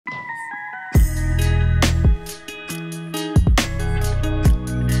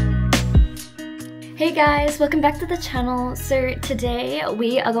guys, welcome back to the channel. So today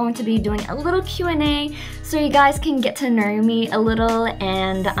we are going to be doing a little Q&A so you guys can get to know me a little,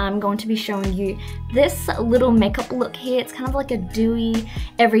 and I'm going to be showing you this little makeup look here. It's kind of like a dewy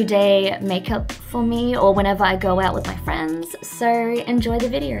everyday makeup for me or whenever I go out with my friends, so enjoy the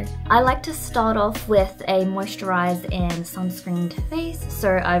video. I like to start off with a moisturized and sunscreened face,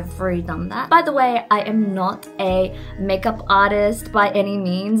 so I've already done that. By the way, I am not a makeup artist by any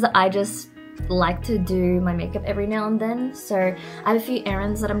means. I just like to do my makeup every now and then, so I have a few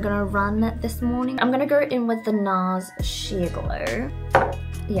errands that I'm gonna run this morning. I'm gonna go in with the NARS Sheer Glow.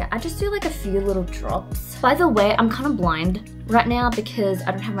 Yeah, I just do like a few little drops. By the way, I'm kind of blind right now because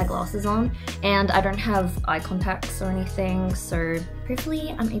I don't have my glasses on and I don't have eye contacts or anything, so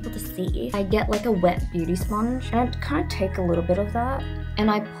hopefully I'm able to see. I get like a wet beauty sponge and I kind of take a little bit of that and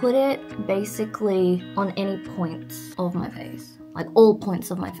I put it basically on any points of my face, like all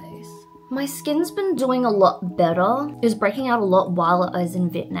points of my face. My skin's been doing a lot better. It was breaking out a lot while I was in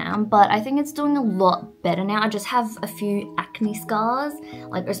Vietnam, but I think it's doing a lot better now. I just have a few acne scars,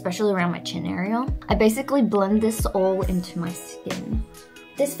 like especially around my chin area. I basically blend this all into my skin.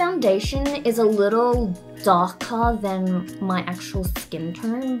 This foundation is a little darker than my actual skin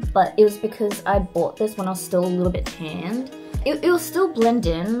tone, but it was because I bought this when I was still a little bit tanned. It will still blend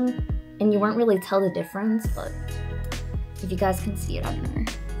in, and you won't really tell the difference, but if you guys can see it, I don't know.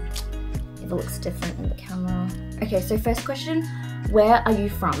 It looks different in the camera. Okay, so first question, where are you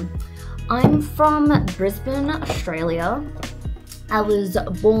from? I'm from Brisbane, Australia. I was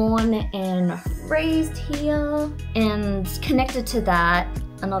born and raised here. And connected to that,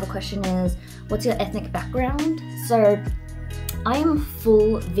 another question is, what's your ethnic background? So I am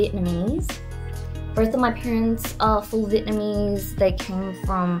full Vietnamese. Both of my parents are full Vietnamese.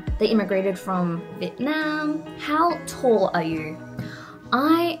 They immigrated from Vietnam. How tall are you?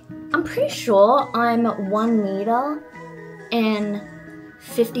 I'm pretty sure I'm 1 meter and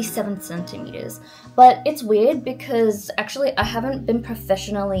 57 centimeters, but it's weird because actually I haven't been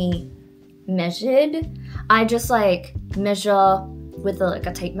professionally measured. I just like measure with like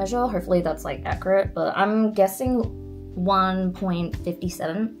a tape measure. Hopefully that's like accurate, but I'm guessing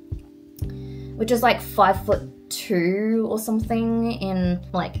 1.57, which is like 5'2" or something in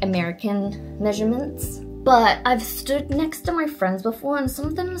like American measurements. But I've stood next to my friends before and some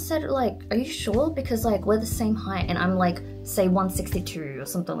of them said like, are you sure? Because like we're the same height and I'm like, say 162 or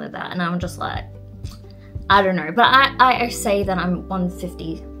something like that. And I'm just like, I don't know. But I say that I'm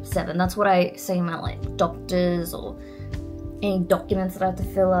 157. That's what I say in my like doctors or any documents that I have to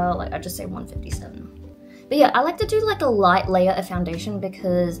fill out. Like I just say 157. But yeah, I like to do like a light layer of foundation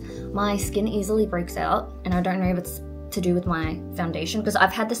because my skin easily breaks out and I don't know if it's to do with my foundation because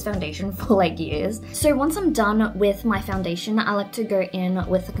I've had this foundation for like years. So once I'm done with my foundation, I like to go in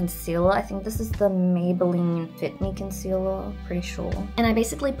with a concealer. I think this is the MAYBELLINE Fit Me Concealer, pretty sure. And I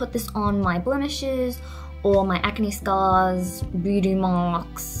basically put this on my blemishes or my acne scars, beauty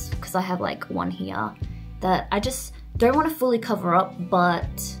marks, because I have like one here that I just don't want to fully cover up, but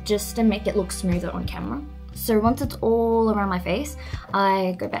just to make it look smoother on camera. So once it's all around my face,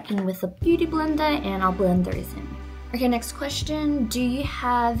 I go back in with a beauty blender and I'll blend those in. Okay, next question. Do you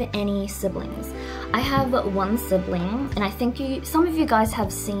have any siblings? I have one sibling, and I think some of you guys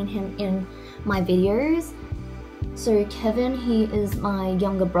have seen him in my videos. So Kevin, he is my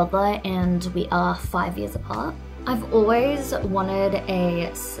younger brother, and we are 5 years apart. I've always wanted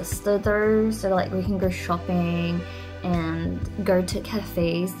a sister though, so like we can go shopping and go to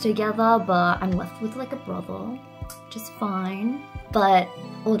cafes together, but I'm left with like a brother, which is fine. But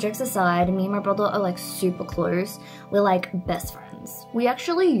all jokes aside, me and my brother are like super close. We're like best friends. We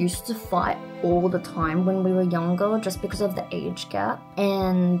actually used to fight all the time when we were younger just because of the age gap.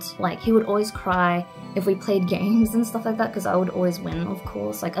 And like he would always cry if we played games and stuff like that because I would always win, of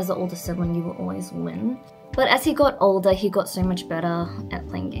course. Like as the older sibling, you will always win. But as he got older, he got so much better at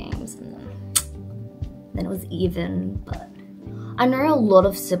playing games and then it was even. But I know a lot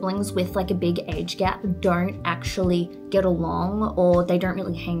of siblings with like a big age gap don't actually get along or they don't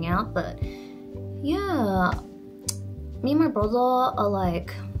really hang out, but yeah, me and my brother are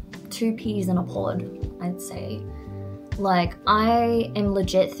like two peas in a pod, I'd say. Like I am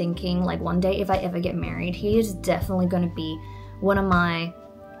legit thinking like one day if I ever get married, he is definitely going to be one of my,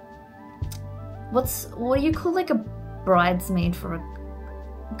 what do you call like a bridesmaid for a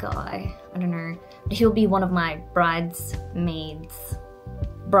guy? I don't know. He'll be one of my bridesmaids.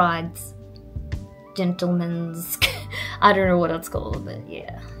 Gentlemen's. I don't know what it's called, but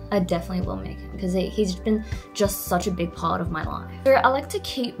yeah. I definitely will make him because he's been just such a big part of my life. So I like to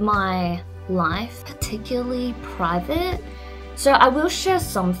keep my life particularly private So I will share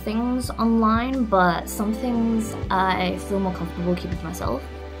some things online, but some things I feel more comfortable keeping to myself.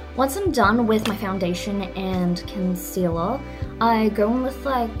 Once I'm done with my foundation and concealer, I go in with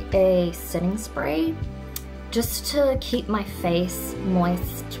like a setting spray just to keep my face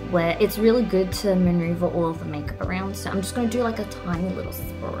moist, where it's really good to maneuver all of the makeup around. So I'm just going to do like a tiny little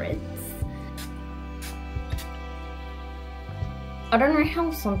spritz. I don't know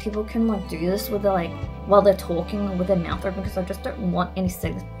how some people can like do this with their, like, while they're talking with their mouth open, because I just don't want any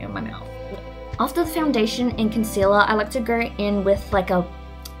cigs in my mouth. After the foundation and concealer, I like to go in with like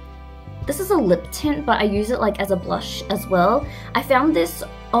this is a lip tint, but I use it like as a blush as well. I found this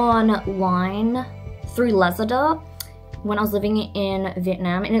online through Lazada when I was living in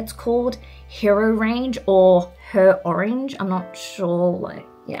Vietnam, and it's called HERORANGE or HERORANGE. I'm not sure, like,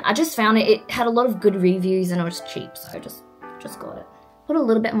 yeah, I just found it. It had a lot of good reviews and it was cheap, so I just got it. Put a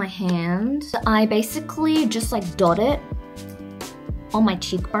little bit in my hand. I basically just like dot it on my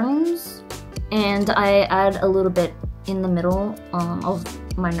cheekbones, and I add a little bit in the middle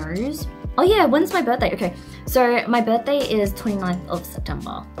of my nose. Oh yeah, when's my birthday? Okay, so my birthday is 29th of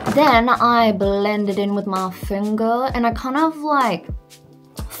September. Then I blend it in with my finger, and I kind of like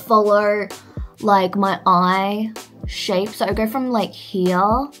follow like my eye shape. So I go from like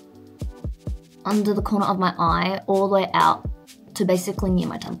here, under the corner of my eye, all the way out to basically near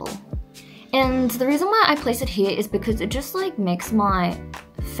my temple. And the reason why I place it here is because it just like makes my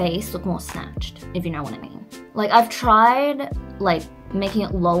face look more snatched, if you know what I mean. Like, I've tried like making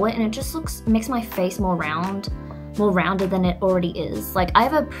it lower, and it just makes my face more rounded than it already is. Like, I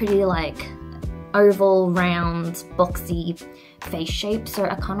have a pretty like oval, round, boxy face shape, so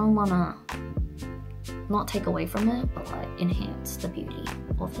I kind of wanna not take away from it, but like enhance the beauty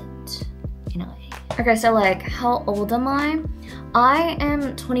of it in a way. Okay, so like, how old am I? I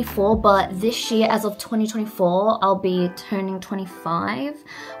am 24, but this year, as of 2024, I'll be turning 25,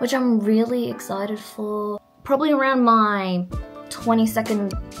 which I'm really excited for. Probably around my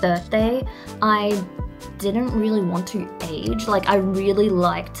 22nd birthday, I didn't really want to age. Like, I really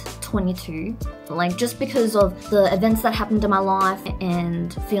liked 22, like, just because of the events that happened in my life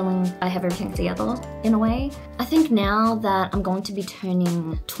and feeling I have everything together in a way. I think now that I'm going to be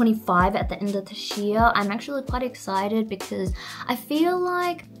turning 25 at the end of this year, I'm actually quite excited, because I feel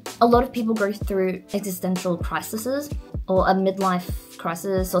like a lot of people go through existential crises, or a midlife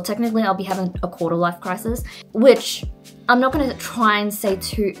crisis, or technically I'll be having a quarter life crisis, which I'm not going to try and say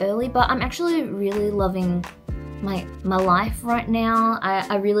too early, but I'm actually really loving my life right now.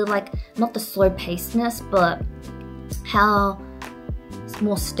 I really like, not the slow pacedness, but how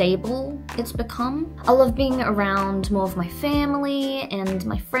more stable it's become. I love being around more of my family and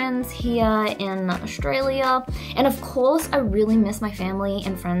my friends here in Australia, and of course I really miss my family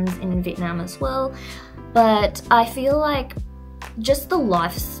and friends in Vietnam as well. But I feel like just the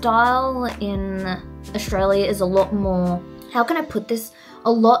lifestyle in Australia is a lot more, how can I put this,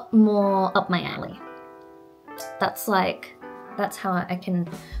 a lot more up my alley. That's how I can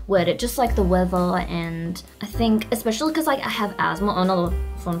word it. Just like the weather, and I think especially because like I have asthma. Oh, another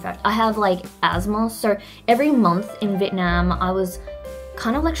fun fact, I have like asthma, so every month in Vietnam I was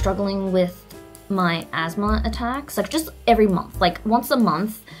kind of like struggling with my asthma attacks, like just every month. Like once a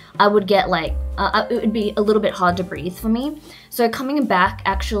month I would get like it would be a little bit hard to breathe for me. So coming back,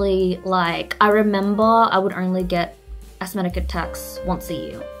 actually, like I remember I would only get asthmatic attacks once a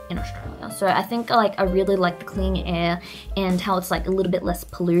year in Australia. So I think like I really like the clean air and how it's like a little bit less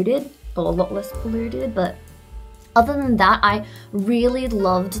polluted, or a lot less polluted. But other than that, I really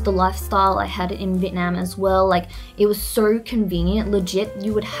loved the lifestyle I had in Vietnam as well. Like, it was so convenient. Legit,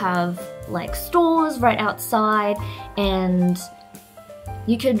 you would have like stores right outside, and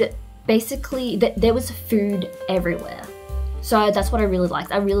you could basically, there was food everywhere. So that's what I really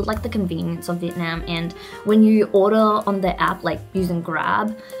liked. I really liked the convenience of Vietnam, and when you order on the app, like using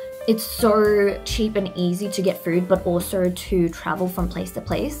Grab, it's so cheap and easy to get food, but also to travel from place to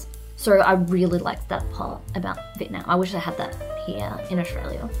place. So I really liked that part about Vietnam. I wish I had that here in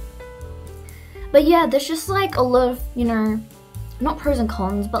Australia. But yeah, there's just like a lot of, you know, not pros and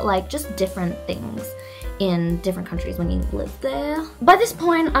cons, but like just different things in different countries when you live there. By this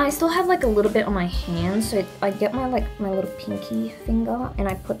point, I still have like a little bit on my hands, so I get my my little pinky finger and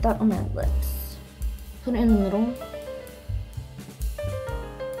I put that on my lips. Put it in the middle.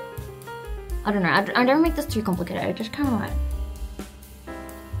 I don't know, I don't make this too complicated. I just kind of like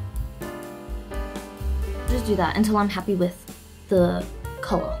just do that until I'm happy with the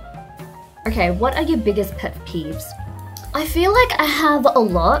color. Okay, what are your biggest pet peeves? I feel like I have a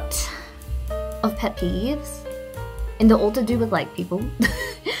lot of pet peeves, and they're all to do with like people.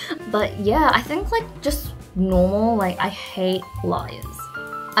 But yeah, I think like just normal. Like, I hate liars.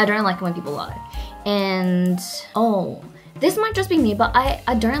 I don't like it when people lie. And, oh, this might just be me, but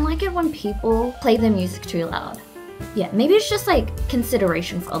I don't like it when people play their music too loud. Yeah, maybe it's just like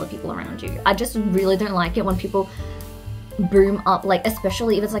consideration for other people around you. I just really don't like it when people boom up, like,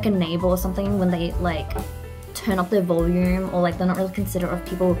 especially if it's like a neighbor or something, when they like turn up their volume, or like they're not really considerate of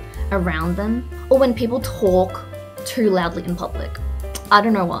people around them, or when people talk too loudly in public. I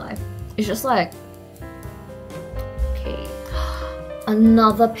don't know why. It's just like, okay.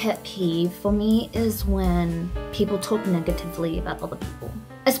 Another pet peeve for me is when people talk negatively about other people.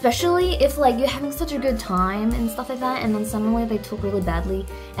 Especially if like you're having such a good time and stuff like that, and then suddenly they talk really badly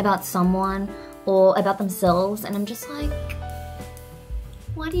about someone or about themselves, and I'm just like,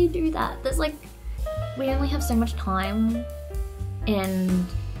 why do you do that? There's like, we only have so much time in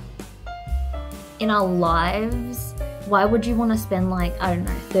our lives. Why would you want to spend like, I don't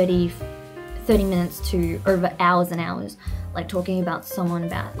know, 30 minutes to over hours and hours like talking about someone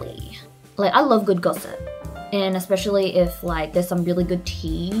badly? Like, I love good gossip, and especially if like there's some really good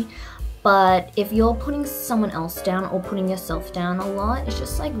tea, but if you're putting someone else down or putting yourself down a lot, it's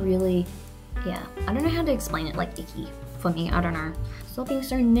just like really, yeah, I don't know how to explain it, like icky for me. I don't know. Stop being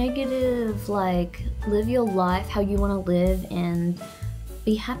so negative. Like, live your life how you want to live and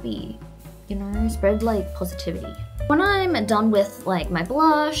be happy, you know, spread like positivity. When I'm done with like my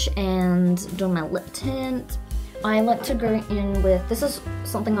blush and doing my lip tint, I like to go in with, this is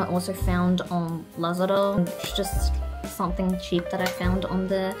something I also found on Lazada. It's just something cheap that I found on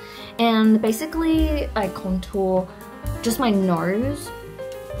there. And basically I contour just my nose,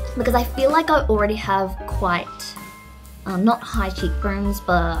 because I feel like I already have quite, not high cheekbones,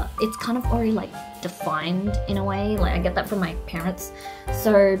 but it's kind of already like defined in a way. Like, I get that from my parents.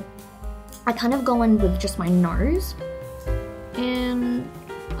 So I kind of go in with just my nose, and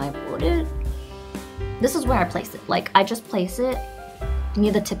I put it, this is where I place it. Like, I just place it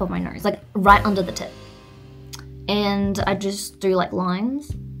near the tip of my nose, like right under the tip. And I just do like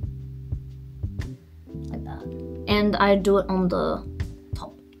lines, like that. And I do it on the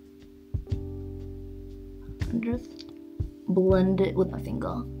top. And just blend it with my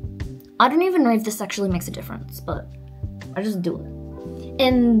finger. I don't even know if this actually makes a difference, but I just do it.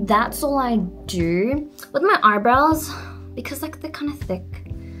 And that's all I do. With my eyebrows, because like they're kind of thick,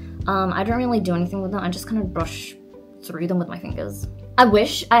 I don't really do anything with them. I just kind of brush through them with my fingers. I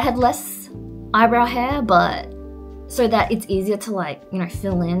wish I had less eyebrow hair, but so that it's easier to like, you know,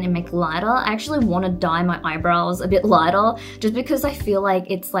 fill in and make lighter. I actually want to dye my eyebrows a bit lighter, just because I feel like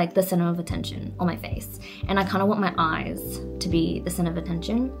it's like the center of attention on my face, and I kind of want my eyes to be the center of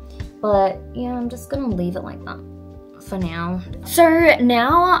attention. But yeah, I'm just gonna leave it like that for now. So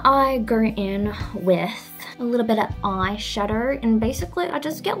now I go in with a little bit of eyeshadow, and basically I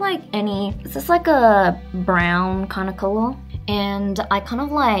just get like any, it's just like a brown kind of color, and I kind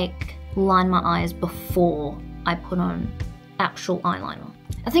of like line my eyes before I put on actual eyeliner.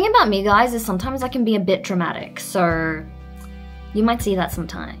 The thing about me, guys, is sometimes I can be a bit dramatic, so you might see that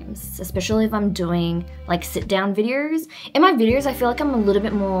sometimes, especially if I'm doing like sit down videos. In my videos, I feel like I'm a little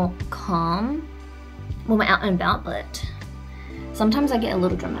bit more calm when we're out and about, but sometimes I get a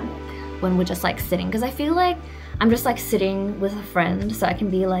little dramatic when we're just like sitting, because I feel like I'm just like sitting with a friend, so I can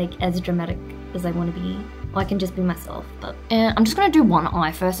be like as dramatic as I want to be, or I can just be myself. But I'm just gonna do one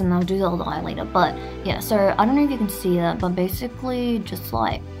eye first, and then I'll do the other eye later. But yeah, so I don't know if you can see that, but basically just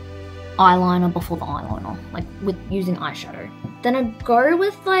like eyeliner before the eyeliner, like with using eyeshadow. Then I go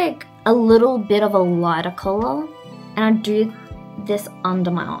with like a little bit of a lighter color, and I do this under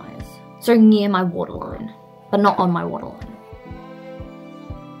my eyes, so near my waterline, but not on my waterline.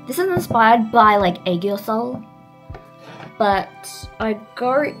 This is inspired by like Egg Yourself, but I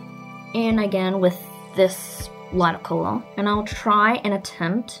go in again with this lighter color, and I'll try and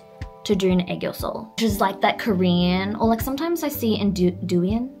attempt to do an Egg Yourself, which is like that Korean, or like sometimes I see in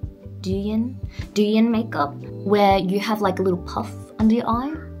Douyin makeup, where you have like a little puff under your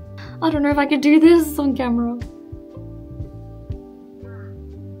eye. I don't know if I could do this on camera.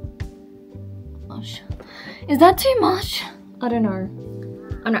 Gosh, is that too much? I don't know.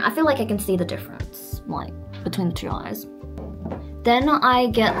 I feel like I can see the difference, like, between the two eyes. Then I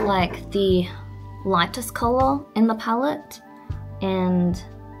get, like, the lightest color in the palette and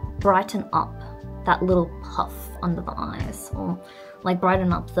brighten up that little puff under the eyes, or, like,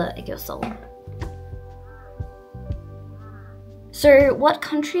 brighten up the Egg Yourself. So, what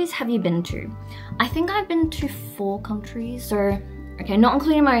countries have you been to? I think I've been to 4 countries, so, okay, not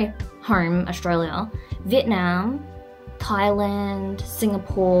including my home, Australia, Vietnam, Thailand,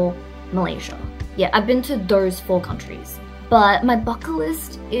 Singapore, Malaysia. Yeah, I've been to those 4 countries. But my bucket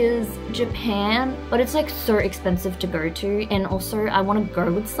list is Japan, but it's like so expensive to go to, and also I want to go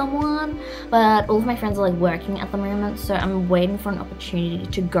with someone, but all of my friends are like working at the moment, so I'm waiting for an opportunity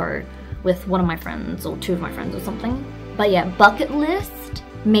to go with one of my friends or two of my friends or something. But yeah, bucket list,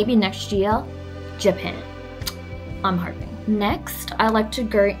 maybe next year, Japan. I'm hoping. Next, I like to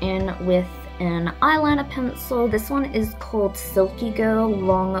go in with an eyeliner pencil. This one is called SILKYGIRL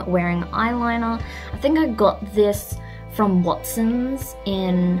Long Wearing Eyeliner. I think I got this from Watson's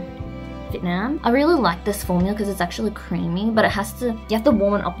in Vietnam. I really like this formula because it's actually creamy, but you have to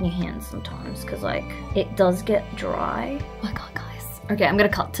warm it up in your hands sometimes because like it does get dry. Oh my god, guys. Okay, I'm gonna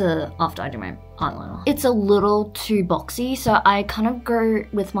cut to after I do my eyeliner. It's a little too boxy, so I kind of go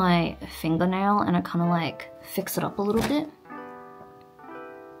with my fingernail and I kind of like fix it up a little bit.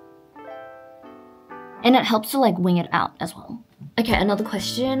 And it helps to like wing it out as well. Okay, another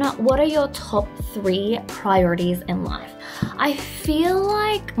question. What are your top 3 priorities in life? I feel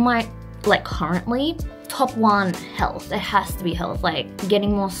like currently, top 1, health. It has to be health, like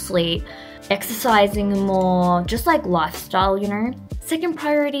getting more sleep, exercising more, just like lifestyle, you know? Second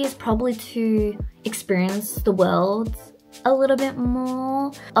priority is probably to experience the world a little bit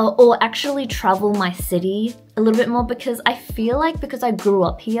more, or actually travel my city a little bit more, because I feel like because I grew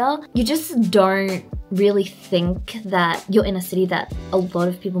up here, you just don't really think that you're in a city that a lot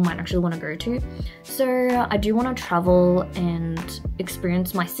of people might actually want to go to. So I do want to travel and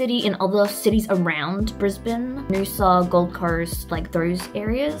experience my city in other cities around Brisbane, Noosa, Gold Coast, like those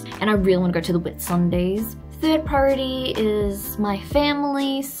areas, and I really want to go to the Whitsundays. Third priority is my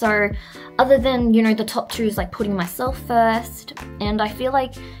family, so other than, you know, the top 2 is like putting myself first, and I feel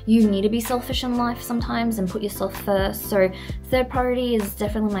like you need to be selfish in life sometimes and put yourself first. So third priority is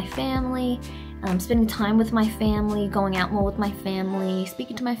definitely my family, spending time with my family, going out more with my family,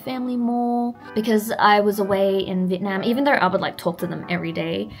 speaking to my family more, because I was away in Vietnam, even though I would like talk to them every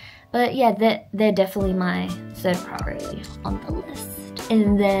day. But yeah, they're definitely my third priority on the list.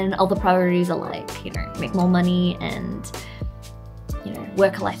 And then other priorities are like, you know, make more money and, you know,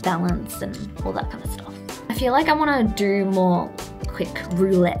 work-life balance and all that kind of stuff. I feel like I want to do more quick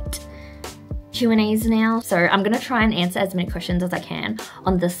roulette Q&As now, so I'm gonna try and answer as many questions as I can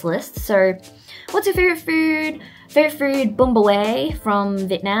on this list. So, what's your favorite food? Favorite food, bum bae from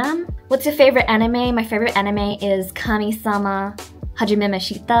Vietnam. What's your favorite anime? My favorite anime is Kami-sama Hajime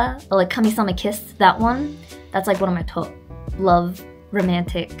Mashita, or like Kami-sama Kiss, that one. That's like one of my top love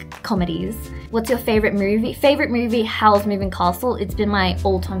romantic comedies. What's your favorite movie? Favorite movie, Howl's Moving Castle. It's been my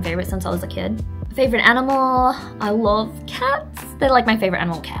all-time favorite since I was a kid. Favorite animal, I love cats. They're like my favorite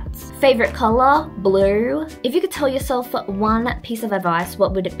animal, cats. Favorite color, blue. If you could tell yourself one piece of advice,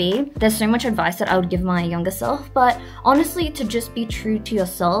 what would it be? There's so much advice that I would give my younger self, but honestly, to just be true to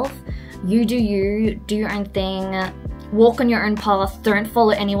yourself. You, do your own thing, walk on your own path, don't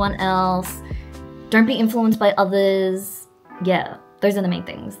follow anyone else, don't be influenced by others. Yeah, those are the main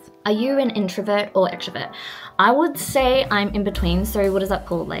things. Are you an introvert or extrovert? I would say I'm in between, so what is that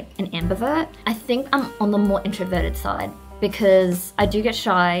called, like an ambivert? I think I'm on the more introverted side because I do get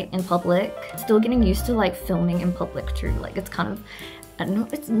shy in public. Still getting used to like filming in public too, like it's kind of, I don't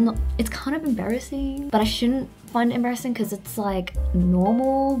know, it's kind of embarrassing, but I shouldn't find it embarrassing because it's like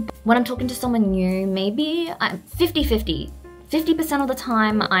normal. When I'm talking to someone new, maybe I'm 50-50. 50% of the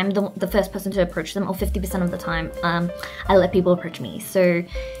time I'm the first person to approach them, or 50% of the time I let people approach me. So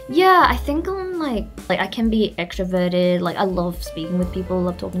yeah, I think I'm like I can be extroverted, like I love speaking with people,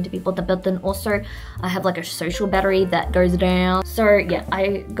 love talking to people, but then also I have like a social battery that goes down. So yeah,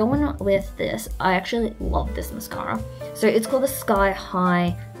 I go in with this. I actually love this mascara. So it's called the Sky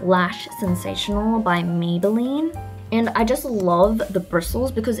High Lash Sensational by Maybelline. And I just love the bristles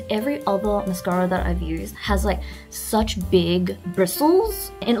because every other mascara that I've used has like such big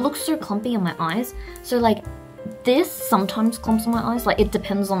bristles and it looks so clumpy in my eyes. So like this sometimes clumps in my eyes, like it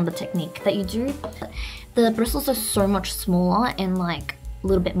depends on the technique that you do. The bristles are so much smaller and like a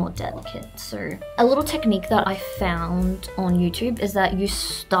little bit more delicate. So a little technique that I found on YouTube is that you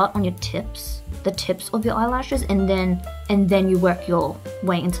start on your tips, the tips of your eyelashes, and then you work your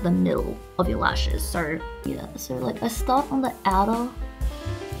way into the middle of your lashes. So yeah, so like I start on the outer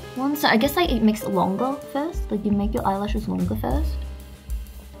one. So I guess like it makes it longer first, like you make your eyelashes longer first.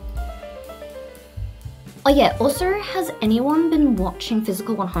 Oh yeah, also, has anyone been watching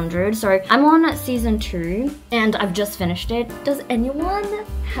Physical 100? So I'm on season 2 and I've just finished it. Does anyone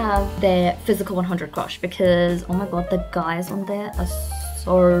have their Physical 100 crush? Because oh my god, the guys on there are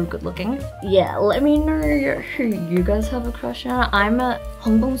so good looking. Yeah, let me know who you guys have a crush on. I'm a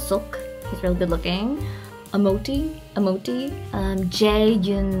Hongbong Suk, he's really good looking. Emoti, Jae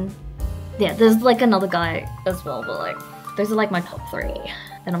Yoon. Yeah, there's like another guy as well, but like those are like my top 3.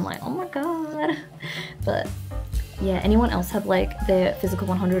 And I'm like, oh my god. But yeah, anyone else have like their physical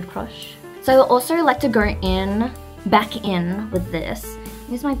 100 crush? So I also like to go back in with this.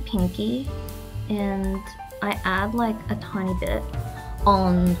 Here's my pinky, and I add like a tiny bit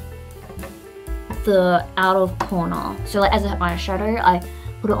on the outer corner. So like as an eyeshadow, I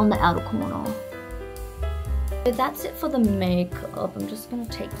put it on the outer corner. So that's it for the makeup. I'm just gonna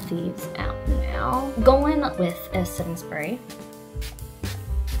take these out now. Going with a setting spray.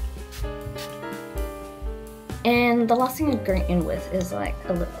 And the last thing I go in with is like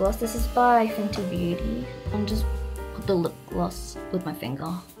a lip gloss. This is by Fenty Beauty. I'm just put the lip gloss with my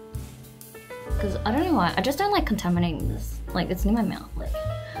finger. Because I don't know why, I just don't like contaminating this. Like, it's near my mouth. Like,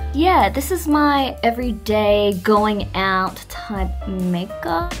 yeah, this is my everyday going out type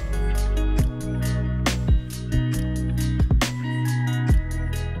makeup.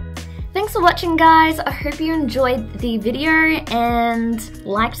 Thanks for watching, guys. I hope you enjoyed the video and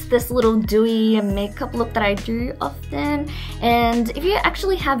liked this little dewy makeup look that I do often. And if you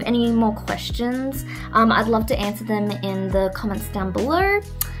actually have any more questions, I'd love to answer them in the comments down below.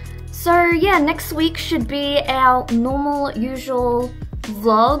 So yeah, next week should be our normal, usual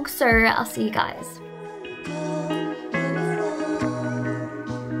vlog, so I'll see you guys.